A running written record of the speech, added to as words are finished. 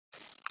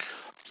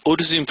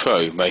AutoZoom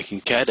Pro,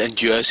 making CAD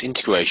and US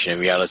integration a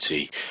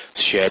reality,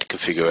 shared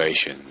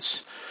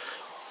configurations.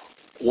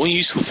 One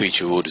useful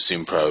feature of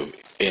AutoZoom Pro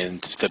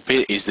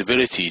is the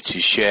ability to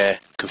share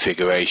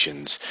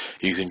configurations.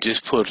 You can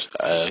just put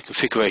a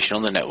configuration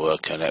on the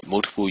network and let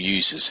multiple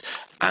users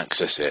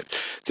access it.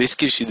 This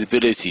gives you the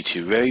ability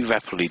to very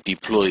rapidly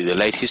deploy the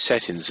latest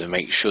settings and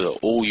make sure that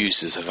all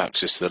users have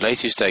access to the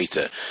latest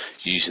data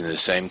using the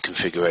same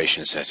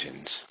configuration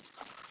settings.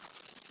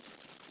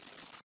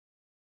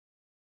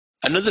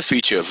 Another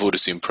feature of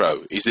AutoZoom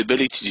Pro is the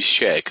ability to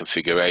share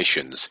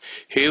configurations.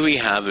 Here we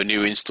have a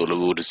new install of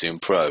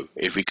AutoZoom Pro.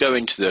 If we go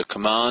into the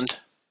command,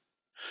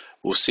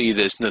 we'll see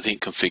there's nothing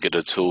configured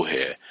at all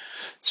here.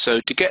 So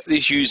to get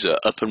this user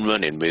up and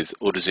running with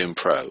AutoZoom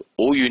Pro,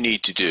 all you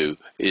need to do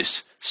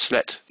is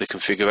select the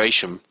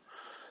configuration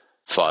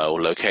file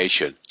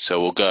location. So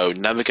we'll go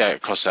navigate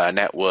across our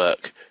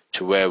network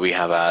to where we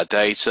have our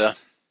data,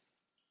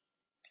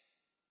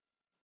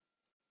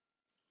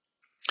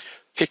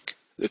 pick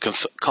the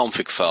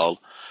config file,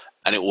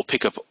 and it will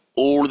pick up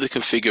all of the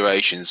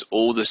configurations,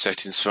 all the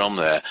settings from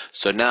there.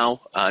 So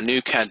now our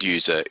new CAD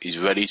user is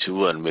ready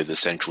to run with the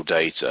central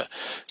data.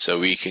 So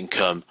we can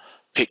come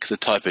pick the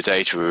type of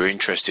data we're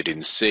interested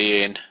in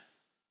seeing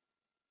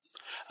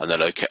and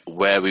the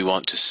where we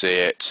want to see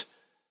it,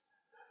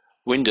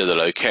 window the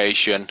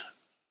location,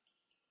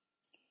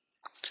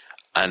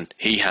 and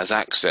he has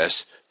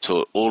access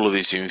to all of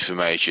this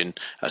information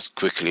as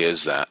quickly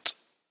as that.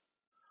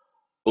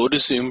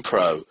 AutoZoom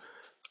Pro,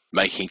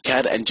 making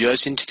CAD and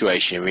US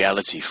integration a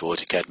reality for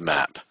AutoCAD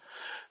Map.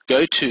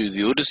 Go to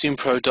the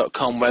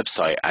AutoZoomPro.com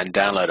website and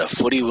download a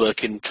fully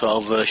working trial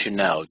version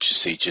now to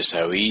see just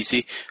how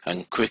easy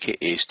and quick it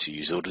is to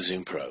use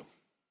AutoZoom Pro.